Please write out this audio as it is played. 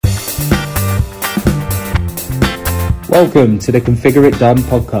Welcome to the Configure It Done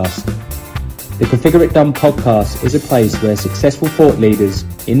podcast. The Configure It Done podcast is a place where successful thought leaders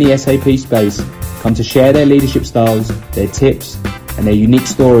in the SAP space come to share their leadership styles, their tips, and their unique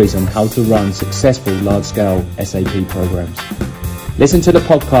stories on how to run successful large-scale SAP programs. Listen to the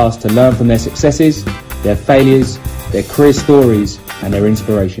podcast to learn from their successes, their failures, their career stories, and their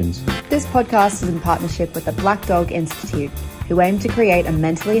inspirations. This podcast is in partnership with the Black Dog Institute, who aim to create a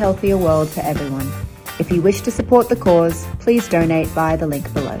mentally healthier world for everyone. If you wish to support the cause, please donate via the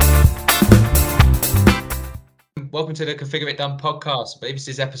link below. Welcome to the Configure It Done podcast. I believe this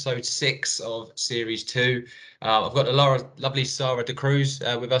is episode 6 of series 2. I've got the lovely Sarah De Cruz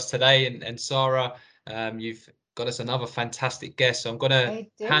with us today. And Sarah, you've got us another fantastic guest. So I'm going to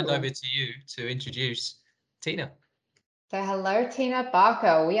hand over to you to introduce Tina. So hello, Tina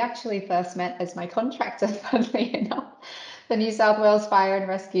Barker. We actually first met as my contractor, funnily enough, for New South Wales Fire and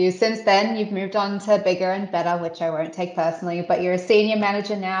Rescue. Since then, you've moved on to bigger and better, which I won't take personally, but you're a senior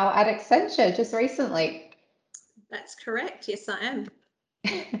manager now at Accenture just recently. That's correct. Yes, I am.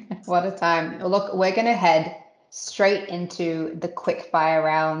 What a time. Well, look, we're going to head straight into the quick fire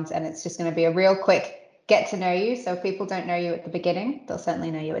round, and it's just going to be a real quick get to know you. So if people don't know you at the beginning, they'll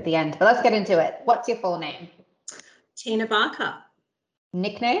certainly know you at the end. But let's get into it. What's your full name? Tina Barker.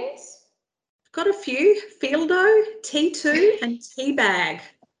 Nicknames? Got a few. Fieldo, T2, and Teabag.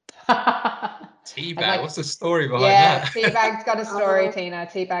 Teabag? What's the story behind that? Yeah, Teabag's got a story, Tina.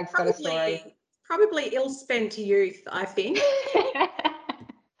 Teabag's got a story. Probably ill-spent youth, I think.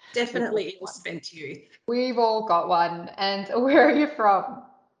 Definitely ill-spent youth. We've all got one. And where are you from?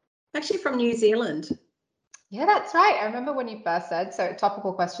 Actually from New Zealand. Yeah, that's right. I remember when you first said, so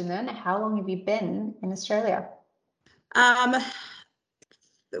topical question then, how long have you been in Australia? Got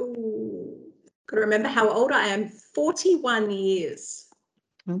to remember how old I am. 41 years.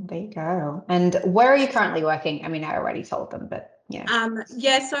 There you go. And where are you currently working? I mean, I already told them, but yeah.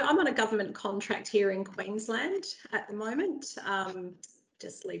 So I'm on a government contract here in Queensland at the moment.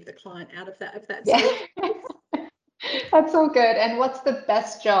 Just leave the client out of that if that's yeah. That's all good. And what's the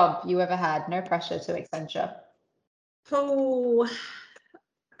best job you ever had? No pressure to Accenture.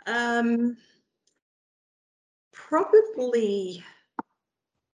 Probably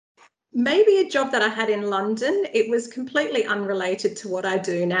maybe a job that I had in London. It was completely unrelated to what I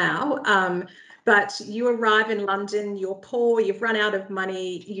do now. But you arrive in London, you're poor, you've run out of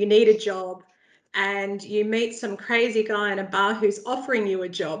money, you need a job, and you meet some crazy guy in a bar who's offering you a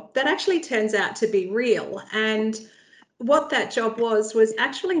job that actually turns out to be real. And what that job was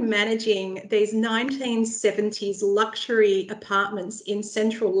actually managing these 1970s luxury apartments in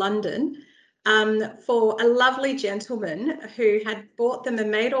central London for a lovely gentleman who had bought them and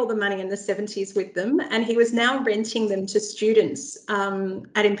made all the money in the 70s with them, and he was now renting them to students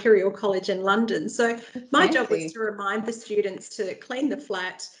at Imperial College in London. So my job was to remind the students to clean the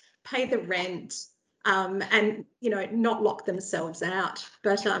flat, pay the rent, and not lock themselves out.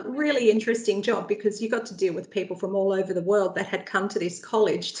 But really interesting job because you got to deal with people from all over the world that had come to this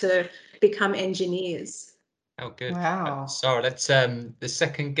college to become engineers. Oh, good. Wow. Sarah, that's the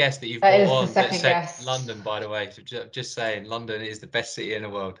second guest that you've brought on that said London, by the way. So just saying, London is the best city in the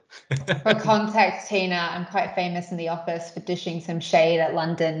world. For context, Tina, I'm quite famous in the office for dishing some shade at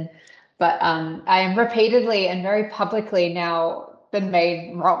London, but I am repeatedly and very publicly now been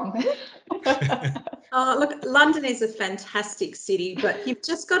made wrong. Look, London is a fantastic city, but you've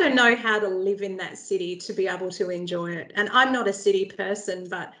just got to know how to live in that city to be able to enjoy it. And I'm not a city person,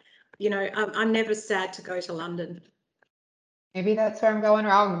 but I'm never sad to go to London. Maybe that's where I'm going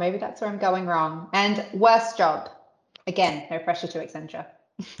wrong. Maybe that's where I'm going wrong. And worst job? Again, no pressure to Accenture.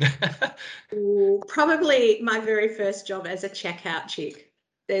 Probably my very first job as a checkout chick.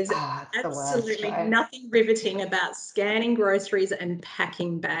 There's absolutely nothing riveting about scanning groceries and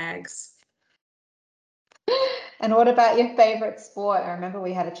packing bags. And what about your favorite sport? I remember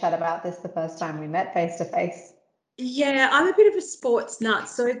we had a chat about this the first time we met face to face. Yeah, I'm a bit of a sports nut,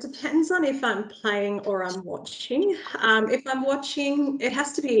 so it depends on if I'm playing or I'm watching. If I'm watching, it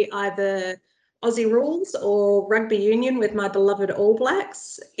has to be either Aussie Rules or rugby union with my beloved All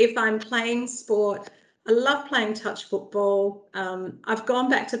Blacks. If I'm playing sport, I love playing touch football. I've gone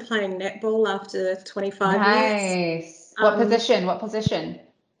back to playing netball after 25 years. Nice. What position?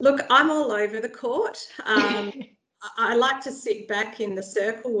 Look, I'm all over the court. I like to sit back in the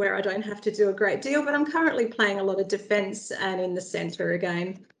circle where I don't have to do a great deal, but I'm currently playing a lot of defence and in the centre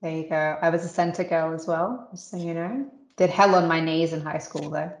again. There you go. I was a centre girl as well, just so you know. Did hell on my knees in high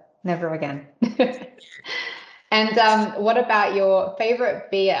school though. Never again. And what about your favourite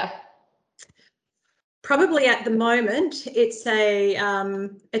beer? Probably at the moment, it's a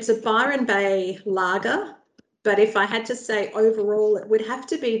Byron Bay lager. But if I had to say overall, it would have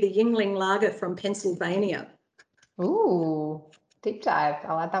to be the Yingling Lager from Pennsylvania. Ooh, deep dive.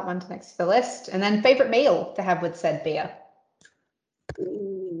 I'll add that one to next to the list. And then favorite meal to have with said beer?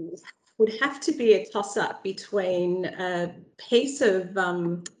 Ooh, would have to be a toss-up between a piece of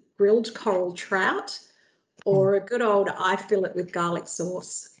grilled coral trout or a good old I fill it with garlic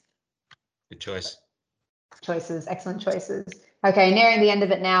sauce. Good choice. Choices, excellent choices. Okay, nearing the end of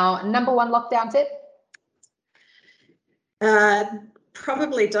it now. Number one lockdown tip?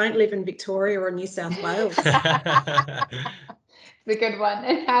 Probably don't live in Victoria or New South Wales. It's a good one.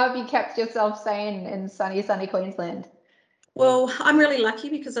 And how have you kept yourself sane in sunny Queensland? Well, I'm really lucky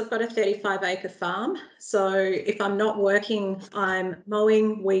because I've got a 35-acre farm. So if I'm not working, I'm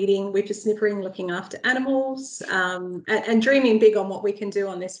mowing, weeding, whippersnippering, looking after animals, and dreaming big on what we can do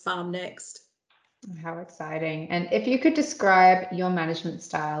on this farm next. How exciting. And if you could describe your management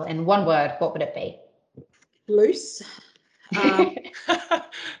style in one word, what would it be? Loose. And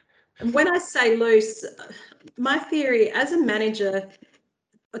when I say loose, my theory as a manager,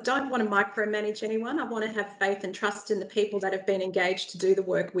 I don't want to micromanage anyone. I want to have faith and trust in the people that have been engaged to do the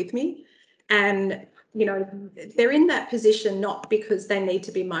work with me. And, you know, they're in that position not because they need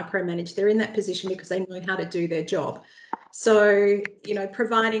to be micromanaged. They're in that position because they know how to do their job. So, you know,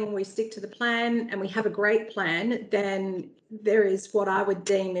 providing we stick to the plan and we have a great plan, then there is what I would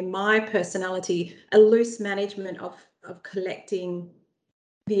deem in my personality a loose management of collecting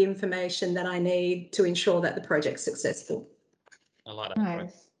the information that I need to ensure that the project's successful. I like that.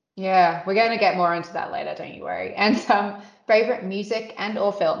 Nice. Yeah, we're going to get more into that later, don't you worry. And favorite music and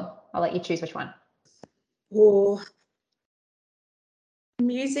or film? I'll let you choose which one. Or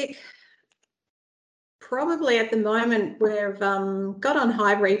music, probably at the moment we've got on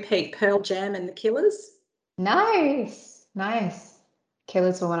high repeat Pearl Jam and The Killers. Nice.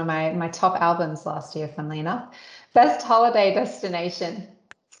 Killers were one of my top albums last year, funnily enough. Best holiday destination?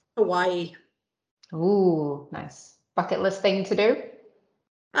 Hawaii. Ooh, nice. Bucket list thing to do?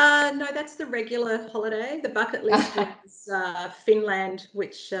 No, that's the regular holiday. The bucket list was Finland,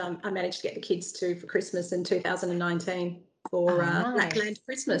 which I managed to get the kids to for Christmas in 2019 for nice. Lapland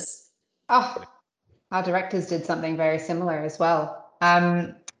Christmas. Oh, our directors did something very similar as well.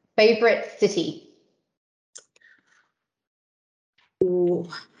 Favorite city? Ooh,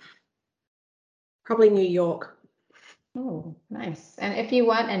 probably New York. Oh, nice. And if you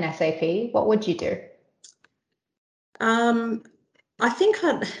weren't an SAP, what would you do? I think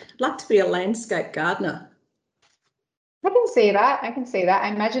I'd like to be a landscape gardener. I can see that. I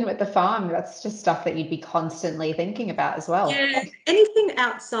imagine with the farm, that's just stuff that you'd be constantly thinking about as well. Yeah, anything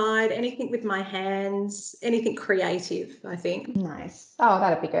outside, anything with my hands, anything creative, I think. Nice. Oh,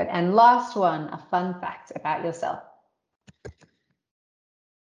 that'd be good. And last one, a fun fact about yourself.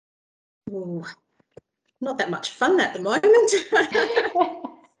 Ooh, not that much fun at the moment.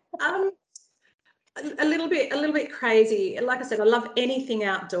 A little bit crazy. Like I said, I love anything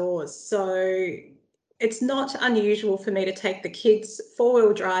outdoors. So it's not unusual for me to take the kids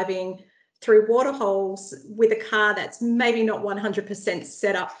four-wheel driving through water holes with a car that's maybe not 100%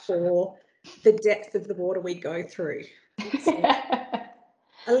 set up for the depth of the water we go through. So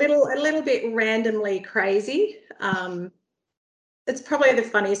a little bit randomly crazy. It's probably the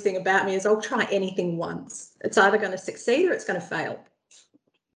funniest thing about me is I'll try anything once. It's either going to succeed or it's going to fail.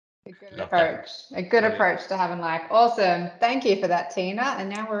 A good approach to having like, awesome. Thank you for that, Tina. And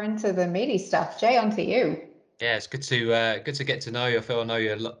now we're into the meaty stuff. Jay, on to you. Yeah, it's good to get to know you. I feel I know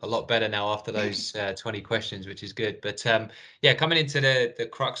you a lot better now after those 20 questions, which is good. But yeah, coming into the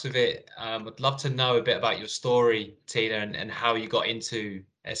crux of it, I'd love to know a bit about your story, Tina, and how you got into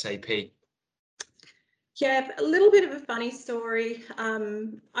SAP. Yeah, a little bit of a funny story.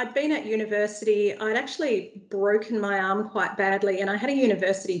 I'd been at university. I'd actually broken my arm quite badly and I had a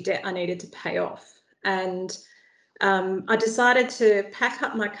university debt I needed to pay off. And I decided to pack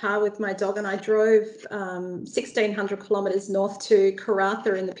up my car with my dog and I drove 1,600 kilometres north to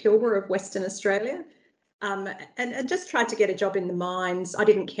Karratha in the Pilbara of Western Australia and just tried to get a job in the mines. I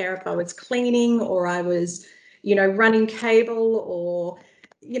didn't care if I was cleaning or I was, you know, running cable or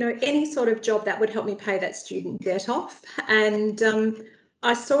you know, any sort of job that would help me pay that student debt off. And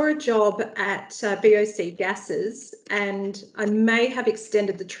I saw a job at BOC Gases and I may have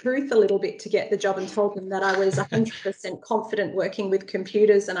extended the truth a little bit to get the job and told them that I was 100% confident working with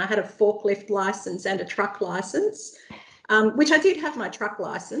computers and I had a forklift license and a truck license, which I did have my truck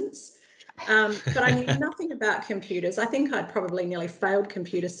license, but I knew nothing about computers. I think I'd probably nearly failed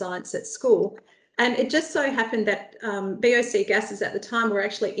computer science at school. And it just so happened that BOC Gases at the time were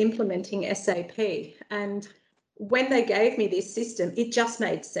actually implementing SAP. And when they gave me this system, it just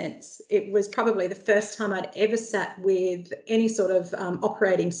made sense. It was probably the first time I'd ever sat with any sort of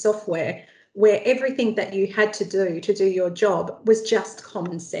operating software where everything that you had to do your job was just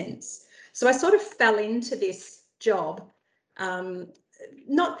common sense. So I sort of fell into this job,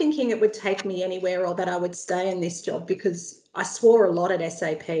 not thinking it would take me anywhere or that I would stay in this job, because I swore a lot at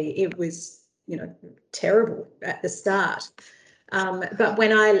SAP. It was, terrible at the start. But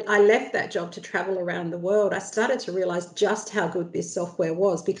when I left that job to travel around the world, I started to realize just how good this software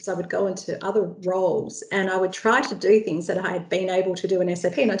was, because I would go into other roles and I would try to do things that I had been able to do in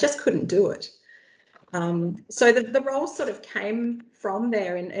SAP and I just couldn't do it. So the role sort of came from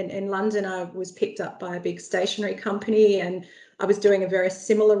there. In London, I was picked up by a big stationery company and I was doing a very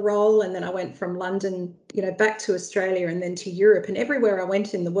similar role. And then I went from London, back to Australia and then to Europe. And everywhere I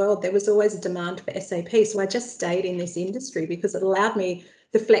went in the world, there was always a demand for SAP. So I just stayed in this industry because it allowed me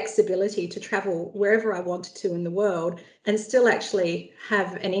the flexibility to travel wherever I wanted to in the world and still actually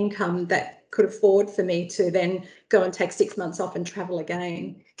have an income that could afford for me to then go and take 6 months off and travel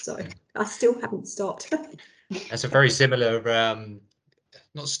again. So I still haven't stopped. That's a very similar,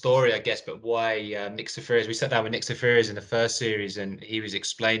 not story, I guess, but why Nick Safarias, we sat down with Nick Safarias in the first series and he was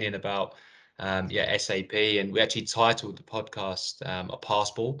explaining about SAP, and we actually titled the podcast A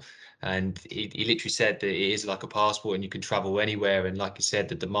Passport, and he literally said that it is like a passport and you can travel anywhere, and like you said,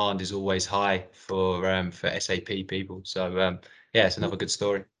 the demand is always high for SAP people. So it's another good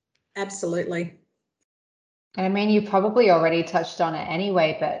story. Absolutely. And I mean, you probably already touched on it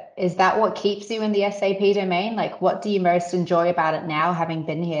anyway, but is that what keeps you in the SAP domain? Like, what do you most enjoy about it now, having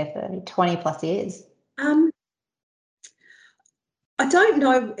been here for 20 plus years? I don't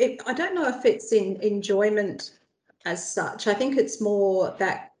know if it's in enjoyment as such. I think it's more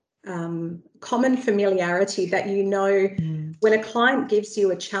that common familiarity that, when a client gives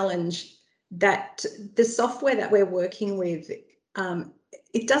you a challenge, that the software that we're working with,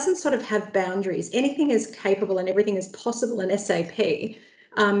 it doesn't sort of have boundaries. Anything is capable and everything is possible in SAP,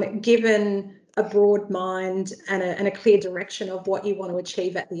 given a broad mind and a clear direction of what you want to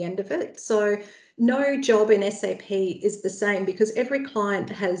achieve at the end of it. So no job in SAP is the same, because every client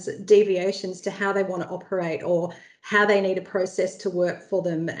has deviations to how they want to operate or how they need a process to work for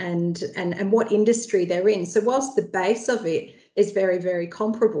them and what industry they're in. So whilst the base of it is very, very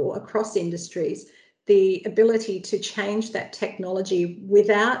comparable across industries, the ability to change that technology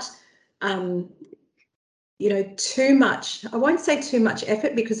without too much, I won't say too much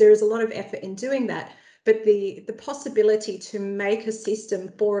effort, because there is a lot of effort in doing that, but the possibility to make a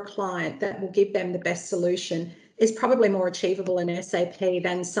system for a client that will give them the best solution is probably more achievable in SAP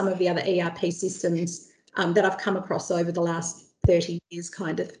than some of the other ERP systems that I've come across over the last 30 years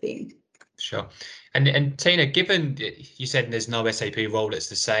kind of thing. Sure. And Tina, given you said there's no SAP role that's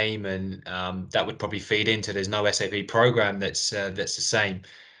the same, and that would probably feed into there's no SAP program that's the same,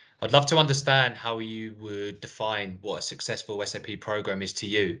 I'd love to understand how you would define what a successful SAP program is to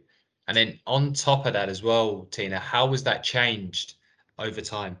you. And then on top of that as well, Tina, how has that changed over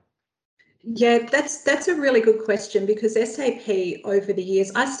time? Yeah, that's a really good question, because SAP over the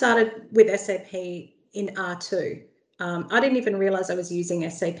years, I started with SAP in R2. I didn't even realize I was using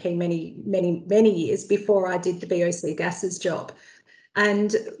SAP many years before I did the BOC Gases job.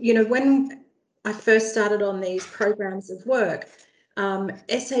 And, when I first started on these programs of work,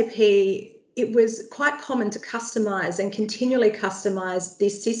 SAP, it was quite common to customize and continually customize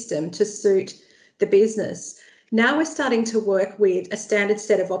this system to suit the business. Now we're starting to work with a standard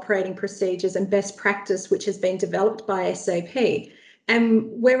set of operating procedures and best practice, which has been developed by SAP. And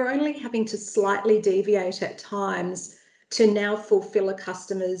we're only having to slightly deviate at times to now fulfill a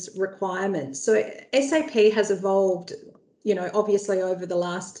customer's requirements. So SAP has evolved, obviously over the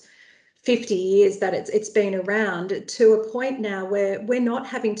last 50 years that it's been around, to a point now where we're not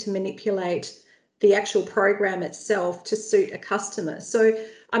having to manipulate the actual program itself to suit a customer. So,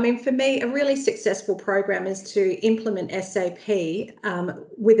 I mean, for me, a really successful program is to implement SAP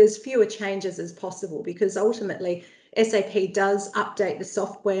with as fewer changes as possible, because ultimately SAP does update the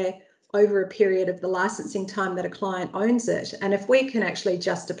software over a period of the licensing time that a client owns it. And if we can actually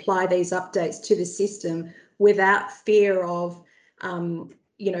just apply these updates to the system without fear of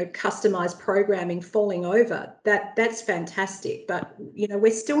customized programming falling over, that's fantastic. But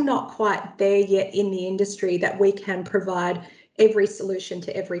we're still not quite there yet in the industry that we can provide every solution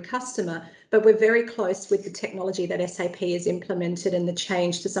to every customer, but we're very close with the technology that SAP has implemented and the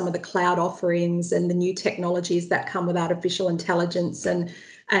change to some of the cloud offerings and the new technologies that come with artificial intelligence and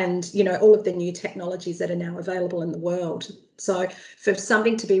all of the new technologies that are now available in the world. So for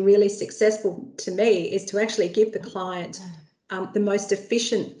something to be really successful to me is to actually give the client the most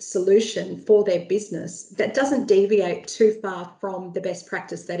efficient solution for their business that doesn't deviate too far from the best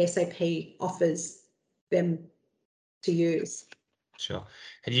practice that SAP offers them to use. Sure.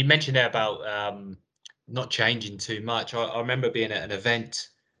 And you mentioned there about not changing too much. I remember being at an event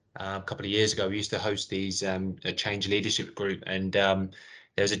a couple of years ago. We used to host these a change leadership group, and there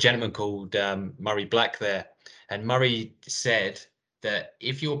was a gentleman called Murray Black there, and Murray said that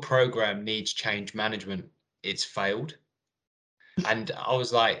if your program needs change management, it's failed. And I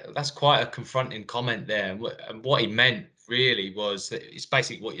was like, that's quite a confronting comment there. And what he meant really was that it's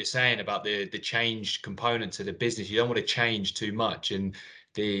basically what you're saying about the change component to the business. You don't want to change too much, and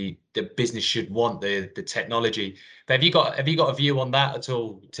the business should want the technology. But have you got a view on that at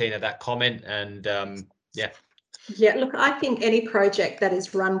all, Tina? That comment? And Yeah, look, I think any project that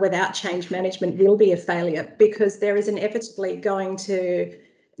is run without change management will be a failure, because there is inevitably going to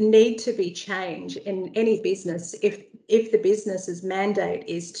need to be change in any business if the business's mandate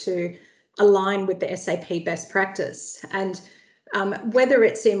is to align with the SAP best practice. And whether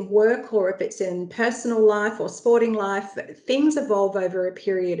it's in work or if it's in personal life or sporting life, things evolve over a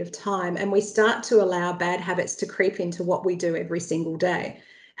period of time, and we start to allow bad habits to creep into what we do every single day.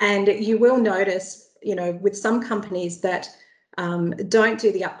 And you will notice, with some companies that don't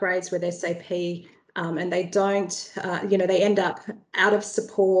do the upgrades with SAP, and they don't, they end up out of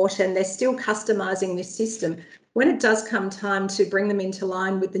support and they're still customizing this system. When it does come time to bring them into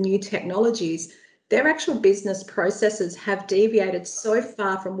line with the new technologies, their actual business processes have deviated so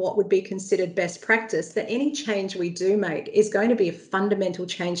far from what would be considered best practice that any change we do make is going to be a fundamental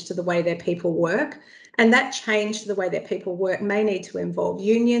change to the way their people work. And that change to the way their people work may need to involve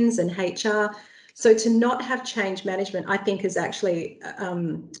unions and HR. So to not have change management, I think, is actually,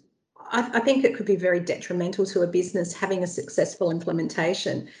 I think it could be very detrimental to a business having a successful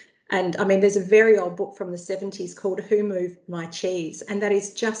implementation. And I mean, there's a very old book from the 70s called Who Moved My Cheese? And that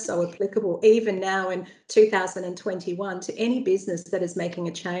is just so applicable, even now in 2021, to any business that is making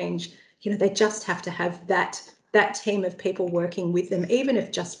a change. They just have to have that team of people working with them, even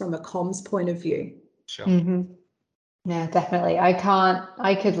if just from a comms point of view. Sure. Mm-hmm. Yeah, definitely. I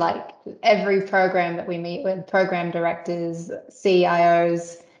could every program that we meet with, program directors,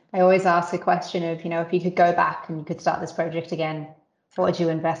 CIOs, I always ask a question of, if you could go back and you could start this project again, what would you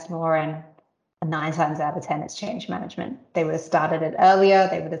invest more in? And 9 times out of 10, it's change management. They would have started it earlier.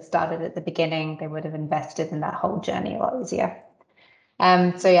 They would have started at the beginning. They would have invested in that whole journey a lot easier.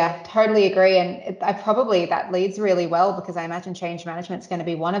 So yeah, totally agree. And that leads really well, because I imagine change management is going to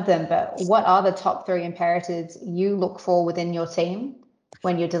be one of them. But what are the top 3 imperatives you look for within your team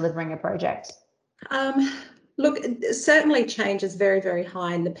when you're delivering a project? Look, certainly change is very, very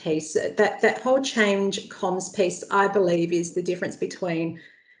high in the piece. That whole change comms piece, I believe, is the difference between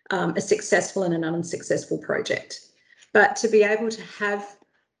a successful and an unsuccessful project. But to be able to have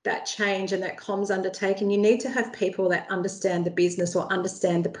that change and that comms undertaken, you need to have people that understand the business or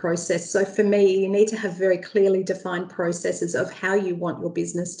understand the process. So for me, you need to have very clearly defined processes of how you want your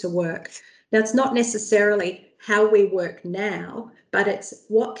business to work. Now, it's not necessarily how we work now, but it's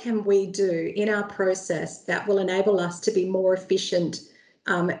what can we do in our process that will enable us to be more efficient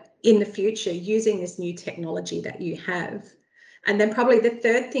in the future using this new technology that you have. And then probably the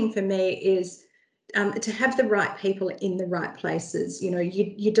third thing for me is to have the right people in the right places.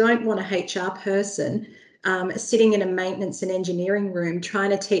 You don't want a HR person sitting in a maintenance and engineering room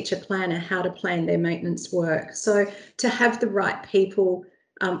trying to teach a planner how to plan their maintenance work. So to have the right people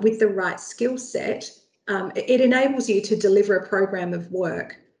with the right skill set, it enables you to deliver a program of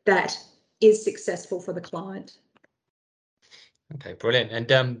work that is successful for the client. Okay, brilliant.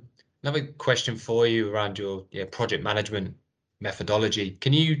 And another question for you around your project management methodology.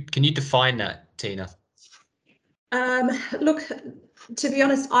 Can you define that, Tina? Look, to be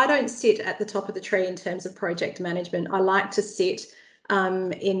honest, I don't sit at the top of the tree in terms of project management. I like to sit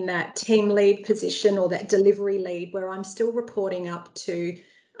in that team lead position or that delivery lead, where I'm still reporting up to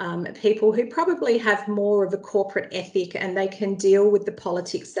people who probably have more of a corporate ethic and they can deal with the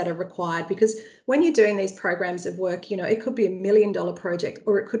politics that are required. Because when you're doing these programs of work, it could be $1 million project,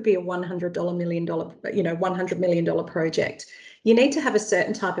 or it could be a $100 million project. You need to have a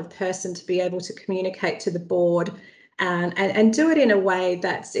certain type of person to be able to communicate to the board and do it in a way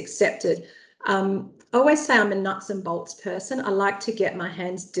that's accepted. I always say I'm a nuts and bolts person. I like to get my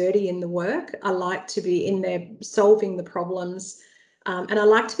hands dirty in the work. I like to be in there solving the problems. And I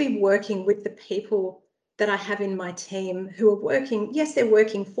like to be working with the people that I have in my team who are working. Yes, they're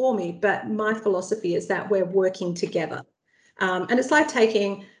working for me, but my philosophy is that we're working together. And it's like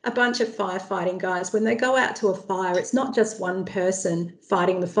taking a bunch of firefighting guys. When they go out to a fire, it's not just one person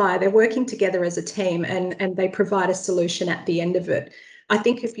fighting the fire. They're working together as a team, and they provide a solution at the end of it. I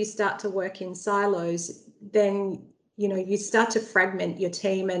think if you start to work in silos, then, you know, you start to fragment your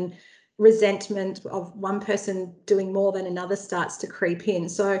team, and resentment of one person doing more than another starts to creep in.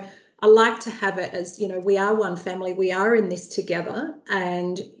 So I like to have it as, you know, we are one family, we are in this together.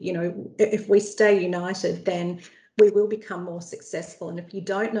 And, you know, if we stay united, then we will become more successful. And if you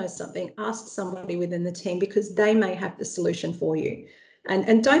don't know something, ask somebody within the team, because they may have the solution for you.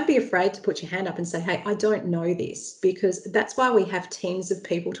 And don't be afraid to put your hand up and say, hey, I don't know this, because that's why we have teams of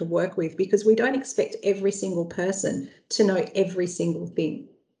people to work with, because we don't expect every single person to know every single thing.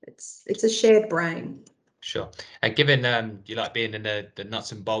 It's a shared brain. Sure. And given you like being in the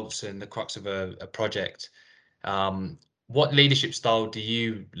nuts and bolts and the crux of a project, what leadership style do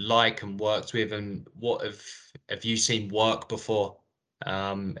you like and worked with, and what have you seen work before,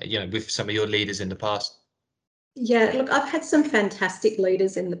 you know, with some of your leaders in the past? Yeah, look, I've had some fantastic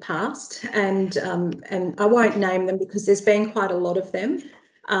leaders in the past, and I won't name them because there's been quite a lot of them.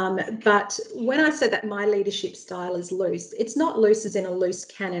 But when I say that my leadership style is loose, it's not loose as in a loose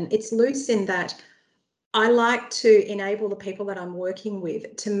cannon. It's loose in that I like to enable the people that I'm working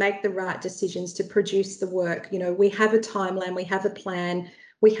with to make the right decisions, to produce the work. You know, we have a timeline, we have a plan,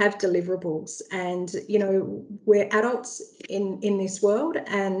 we have deliverables, and, you know, we're adults in this world,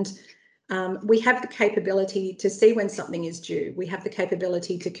 and we have the capability to see when something is due. We have the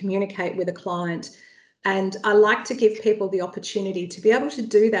capability to communicate with a client. And I like to give people the opportunity to be able to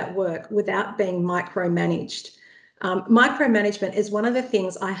do that work without being micromanaged. Micromanagement is one of the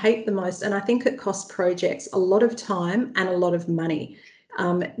things I hate the most, and I think it costs projects a lot of time and a lot of money.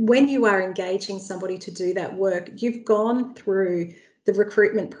 When you are engaging somebody to do that work, you've gone through the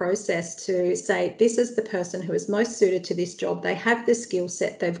recruitment process to say, this is the person who is most suited to this job. They have the skill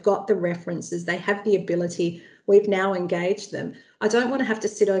set, they've got the references, they have the ability. We've now engaged them. I don't want to have to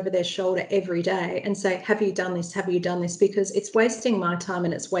sit over their shoulder every day and say, have you done this? Have you done this? Because it's wasting my time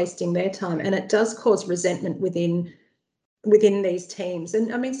and it's wasting their time. And it does cause resentment within these teams.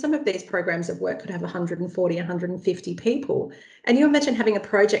 And I mean, some of these programs of work could have 140, 150 people. And you imagine having a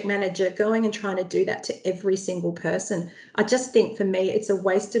project manager going and trying to do that to every single person. I just think, for me, it's a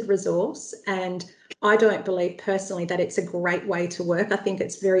wasted resource. And I don't believe personally that it's a great way to work. I think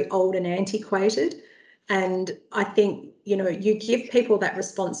it's very old and antiquated. And I think, you know, you give people that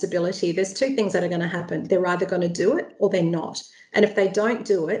responsibility. There's two things that are going to happen. They're either going to do it or they're not. And if they don't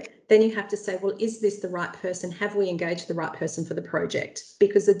do it, then you have to say, well, is this the right person? Have we engaged the right person for the project?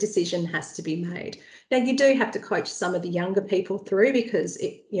 Because the decision has to be made. Now, you do have to coach some of the younger people through, because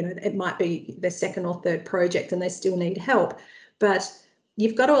it might be their second or third project and they still need help. But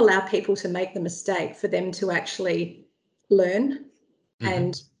you've got to allow people to make the mistake for them to actually learn.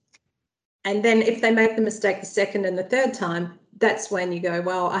 Mm-hmm. And then if they make the mistake the second and the third time, that's when you go,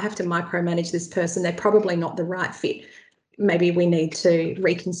 well, I have to micromanage this person. They're probably not the right fit. Maybe we need to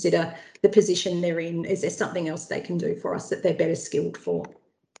reconsider the position they're in. Is there something else they can do for us that they're better skilled for?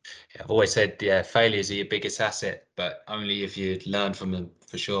 Yeah, I've always said, failures are your biggest asset, but only if you learn from them,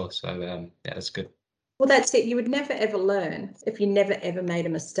 for sure. So, yeah, that's good. Well, that's it. You would never, ever learn if you never, ever made a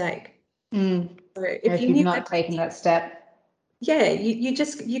mistake. So if you've not taken that step. Yeah,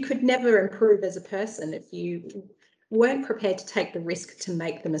 you could never improve as a person if you weren't prepared to take the risk to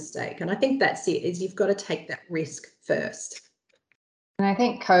make the mistake. And I think that's it, is you've got to take that risk first. And I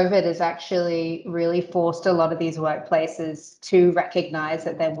think COVID has actually really forced a lot of these workplaces to recognize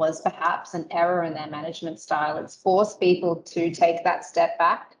that there was perhaps an error in their management style. It's forced people to take that step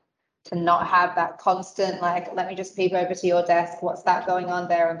back, to not have that constant, like, let me just peep over to your desk. What's that going on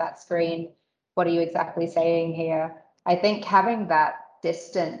there on that screen? What are you exactly saying here? I think having that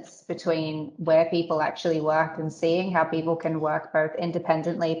distance between where people actually work and seeing how people can work both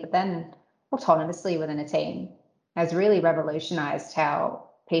independently but then autonomously within a team has really revolutionized how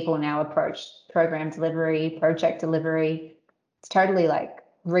people now approach program delivery, project delivery. It's totally like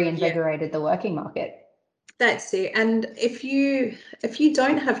reinvigorated the working market. That's it. And if you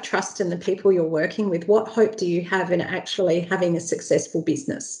don't have trust in the people you're working with, what hope do you have in actually having a successful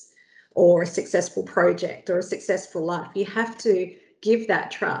business or a successful project or a successful life? You have to give that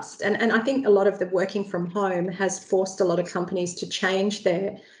trust. And I think a lot of the working from home has forced a lot of companies to change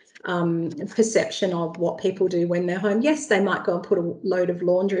their perception of what people do when they're home. Yes, they might go and put a load of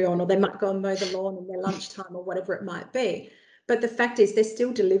laundry on, or they might go and mow the lawn in their lunchtime or whatever it might be. But the fact is, they're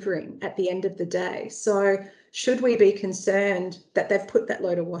still delivering at the end of the day. So should we be concerned that they've put that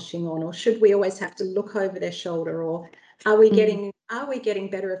load of washing on, or should we always have to look over their shoulder, or are we getting are we getting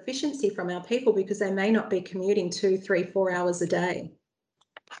better efficiency from our people because they may not be commuting 2, 3, 4 hours a day?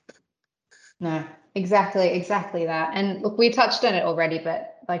 No, exactly that. And look, we touched on it already,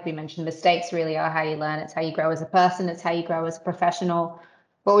 but like we mentioned, mistakes really are how you learn. It's how you grow as a person. It's how you grow as a professional.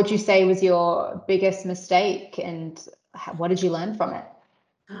 What would you say was your biggest mistake, and what did you learn from it?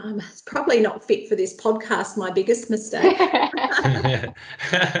 It's probably not fit for this podcast, my biggest mistake.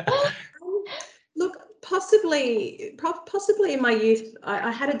 Look, possibly in my youth, I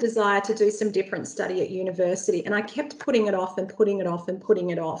had a desire to do some different study at university, and I kept putting it off and putting it off and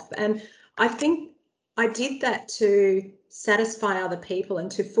putting it off. And I think I did that to satisfy other people and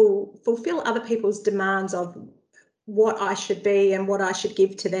to fulfill other people's demands of what I should be and what I should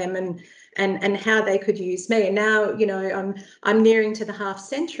give to them, and how they could use me. And now, you know, I'm nearing to the half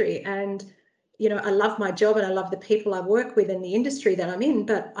century, and you know, I love my job and I love the people I work with and the industry that I'm in,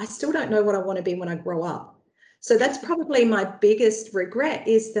 but I still don't know what I want to be when I grow up. So that's probably my biggest regret,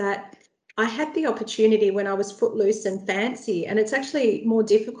 is that I had the opportunity when I was footloose and fancy, and it's actually more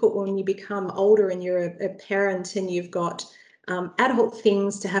difficult when you become older and you're a parent and you've got adult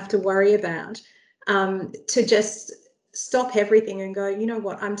things to have to worry about, to just stop everything and go, you know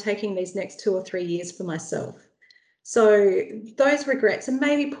what, I'm taking these next 2 or 3 years for myself. So those regrets, and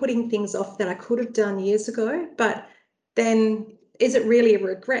maybe putting things off that I could have done years ago, but then is it really a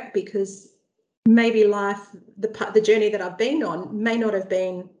regret? Because maybe life, the journey that I've been on may not have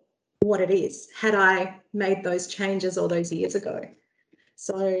been what it is had I made those changes all those years ago.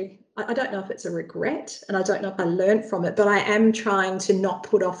 So I don't know if it's a regret, and I don't know if I learned from it, but I am trying to not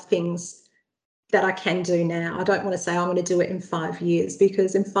put off things that I can do now. I don't want to say I'm going to do it in 5 years,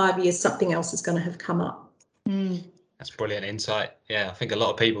 because in 5 years something else is going to have come up. That's brilliant insight. Yeah, I think a lot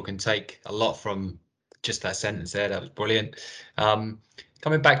of people can take a lot from just that sentence there. That was brilliant.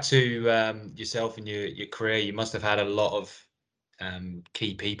 Coming back to yourself and your career, you must have had a lot of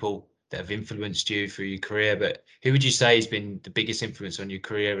key people that have influenced you through your career, but who would you say has been the biggest influence on your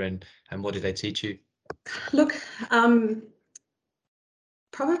career, and what did they teach you? Look,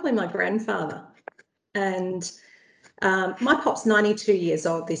 probably my grandfather. And my pop's 92 years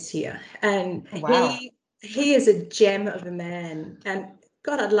old this year, and wow. he is a gem of a man. And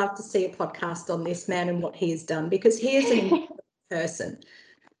God, I'd love to see a podcast on this man and what he has done, because he is an incredible person.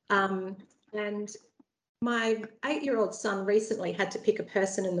 And my 8-year-old son recently had to pick a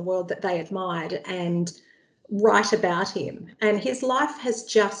person in the world that they admired and write about him. And his life has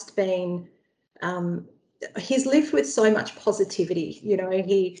just been, he's lived with so much positivity. You know,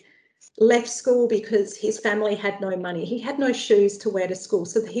 he left school because his family had no money. He had no shoes to wear to school,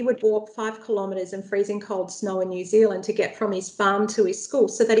 so that he would walk 5 kilometres in freezing cold snow in New Zealand to get from his farm to his school,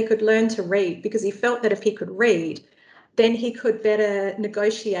 so that he could learn to read, because he felt that if he could read, then he could better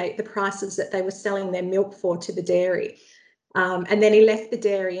negotiate the prices that they were selling their milk for to the dairy. And then he left the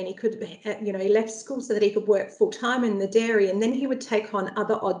dairy, and he could, you know, he left school so that he could work full time in the dairy, and then he would take on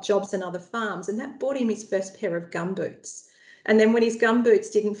other odd jobs and other farms, and that bought him his first pair of gumboots. And then when his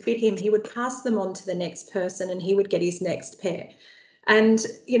gumboots didn't fit him, he would pass them on to the next person, and he would get his next pair. And,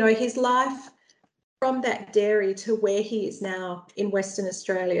 you know, his life from that dairy to where he is now in Western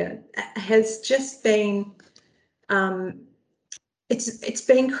Australia has just been, it's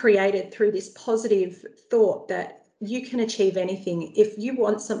been created through this positive thought that you can achieve anything. If you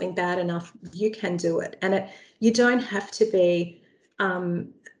want something bad enough, you can do it. And you don't have to be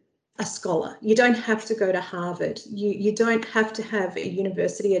a scholar. You don't have to go to Harvard. You don't have to have a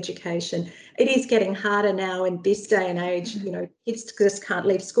university education. It is getting harder now in this day and age. You know, kids just can't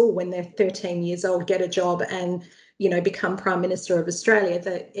leave school when they're 13 years old, get a job and, you know, become Prime Minister of Australia.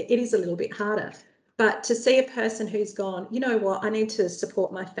 It is a little bit harder. But to see a person who's gone, you know what, I need to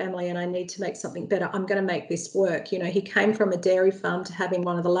support my family and I need to make something better. I'm going to make this work. You know, he came from a dairy farm to having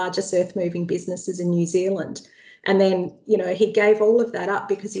one of the largest earth-moving businesses in New Zealand. And then, you know, he gave all of that up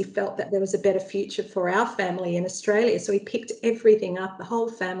because he felt that there was a better future for our family in Australia. So he picked everything up, the whole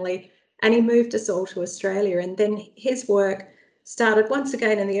family, and he moved us all to Australia. And then his work started once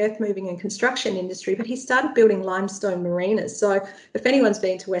again in the earth moving and construction industry, but he started building limestone marinas. So if anyone's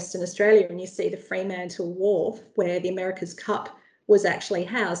been to Western Australia and you see the Fremantle Wharf where the America's Cup was actually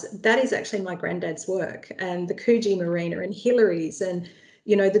housed, that is actually my granddad's work. And the Coogee Marina and Hillary's, and,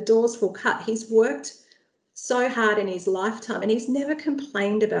 you know, the Dawesville Cut. He's worked so hard in his lifetime, and he's never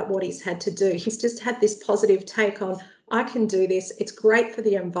complained about what he's had to do. He's just had this positive take on, I can do this. It's great for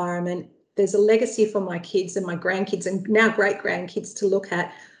the environment. There's a legacy for my kids and my grandkids and now great grandkids to look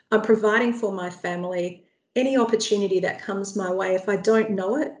at. I'm providing for my family. Any opportunity that comes my way, if I don't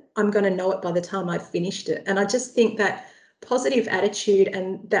know it, I'm going to know it by the time I've finished it. And I just think that positive attitude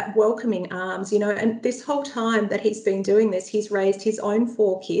and that welcoming arms, you know. And this whole time that he's been doing this, he's raised his own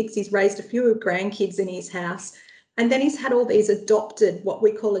 4 kids. He's raised a few grandkids in his house. And then he's had all these adopted, what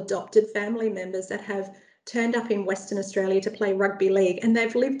we call adopted family members that have turned up in Western Australia to play rugby league, and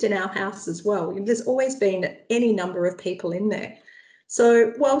they've lived in our house as well. There's always been any number of people in there.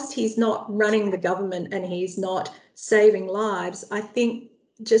 So whilst he's not running the government and he's not saving lives, I think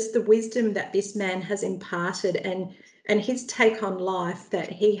just the wisdom that this man has imparted and his take on life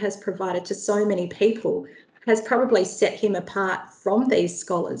that he has provided to so many people has probably set him apart from these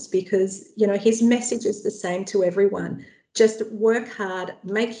scholars, because, you know, his message is the same to everyone. Just work hard,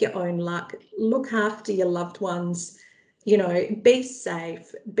 make your own luck, look after your loved ones, you know, be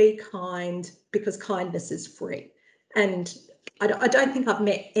safe, be kind, because kindness is free. And I don't think I've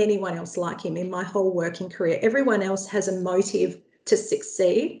met anyone else like him in my whole working career. Everyone else has a motive to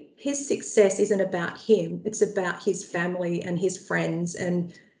succeed. His success isn't about him, it's about his family and his friends,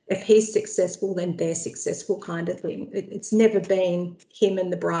 and if he's successful, then they're successful, kind of thing. It's never been him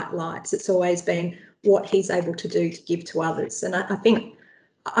and the bright lights. It's always been what he's able to do to give to others. And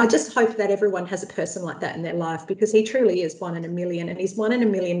I just hope that everyone has a person like that in their life, because he truly is 1 in a million, and he's 1 in a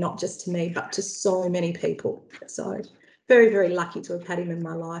million, not just to me, but to so many people. So very, very lucky to have had him in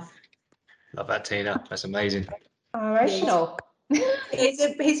my life. Love that, Tina. That's amazing. Emotional.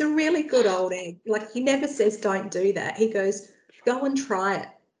 He's a really good old egg. Like, he never says don't do that. He goes, go and try it,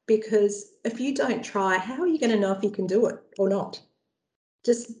 because if you don't try, how are you going to know if you can do it or not?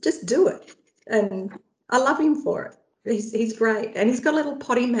 Just do it. And I love him for it. He's great, and he's got a little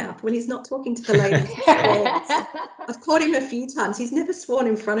potty mouth when he's not talking to the ladies. I've caught him a few times. He's never sworn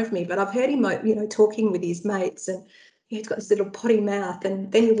in front of me, but I've heard him, you know, talking with his mates, and he's got this little potty mouth,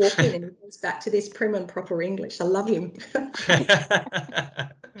 and then you walk in and he goes back to this prim and proper English. I love him.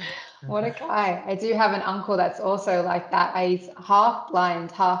 What a guy. I do have an uncle that's also like that. He's half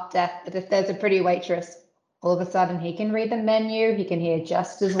blind, half deaf, but if there's a pretty waitress, all of a sudden he can read the menu, he can hear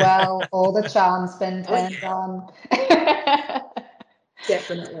just as well, all the charms been turned on.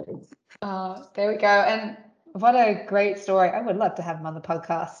 Definitely. There we go. And what a great story. I would love to have him on the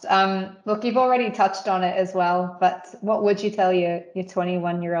podcast. Look, you've already touched on it as well, but what would you tell your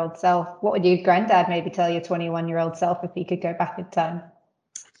 21-year-old self? What would your granddad maybe tell your 21-year-old self if he could go back in time?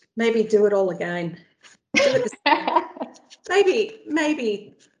 Maybe do it all again. Do it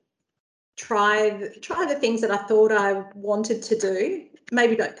maybe try the things that I thought I wanted to do.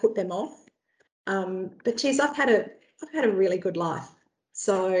 Maybe don't put them off. But geez, I've had a really good life.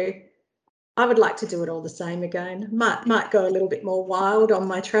 So I would like to do it all the same again. Might go a little bit more wild on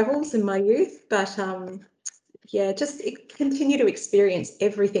my travels in my youth, but yeah, just continue to experience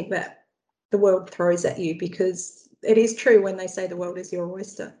everything that the world throws at you, because it is true when they say the world is your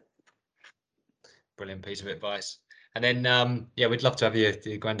oyster. Brilliant piece of advice. And then, yeah, we'd love to have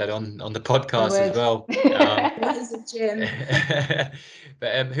your granddad on the podcast as well. He's a gem.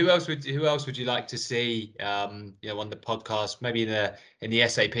 But who else would you like to see, you know, on the podcast? Maybe in the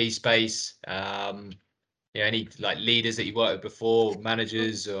SAP space. You know, any like leaders that you worked with before,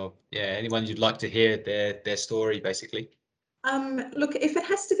 managers, or anyone you'd like to hear their story, basically. Look, if it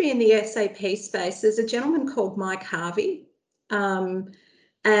has to be in the SAP space, there's a gentleman called Mike Harvey,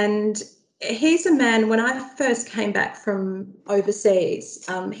 and he's a man, when I first came back from overseas,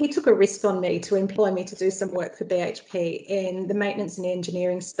 he took a risk on me to employ me to do some work for BHP in the maintenance and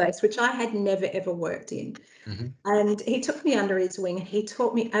engineering space, which I had never, ever worked in. Mm-hmm. And he took me under his wing and he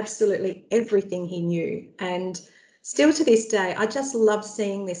taught me absolutely everything he knew. And still to this day, I just love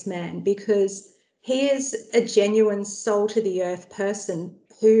seeing this man, because he is a genuine soul to the earth person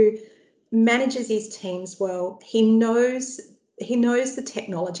who manages his teams well. He knows the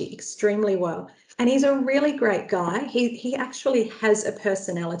technology extremely well, and he's a really great guy. He actually has a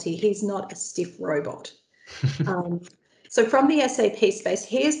personality. He's not a stiff robot. So from the SAP space,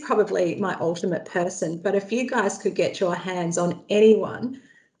 he is probably my ultimate person. But if you guys could get your hands on anyone,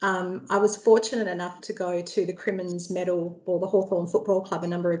 I was fortunate enough to go to the Crimmins Medal or the Hawthorn Football Club a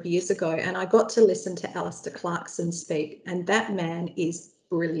number of years ago, and I got to listen to Alistair Clarkson speak, and that man is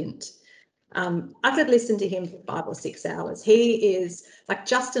brilliant. I could listen to him for 5 or 6 hours. He is like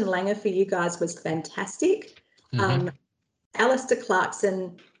Justin Langer for you guys was fantastic. Mm-hmm. Alistair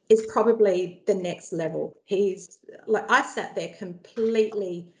Clarkson is probably the next level. He's like, I sat there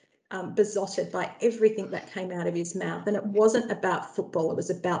completely besotted by everything that came out of his mouth. And it wasn't about football. It was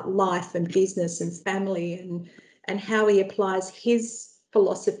about life and business and family and how he applies his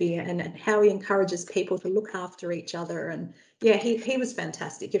philosophy and how he encourages people to look after each other. And yeah, he was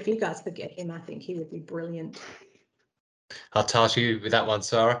fantastic. If you guys could get him, I think he would be brilliant. I'll task you with that one,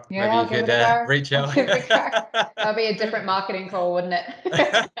 Sarah. Yeah, Maybe I'll you give could it a go. reach out. I'll give it a go. That'll be a different marketing call, wouldn't it?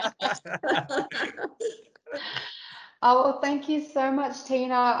 Oh, well, thank you so much,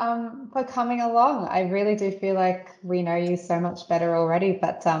 Tina, for coming along. I really do feel like we know you so much better already,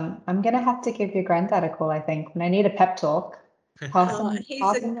 but I'm going to have to give your granddad a call, I think. When I need a pep talk, pass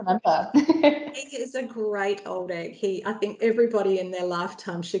him the number. He is a great old egg. I think everybody in their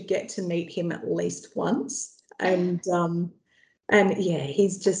lifetime should get to meet him at least once. And yeah,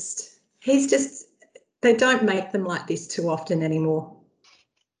 he's just, they don't make them like this too often anymore.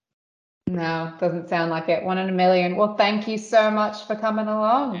 No, doesn't sound like it. 1 in a million. Well, thank you so much for coming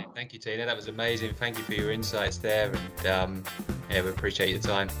along. Yeah, thank you, Tina. That was amazing. Thank you for your insights there. And yeah, we appreciate your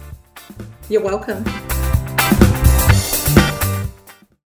time. You're welcome.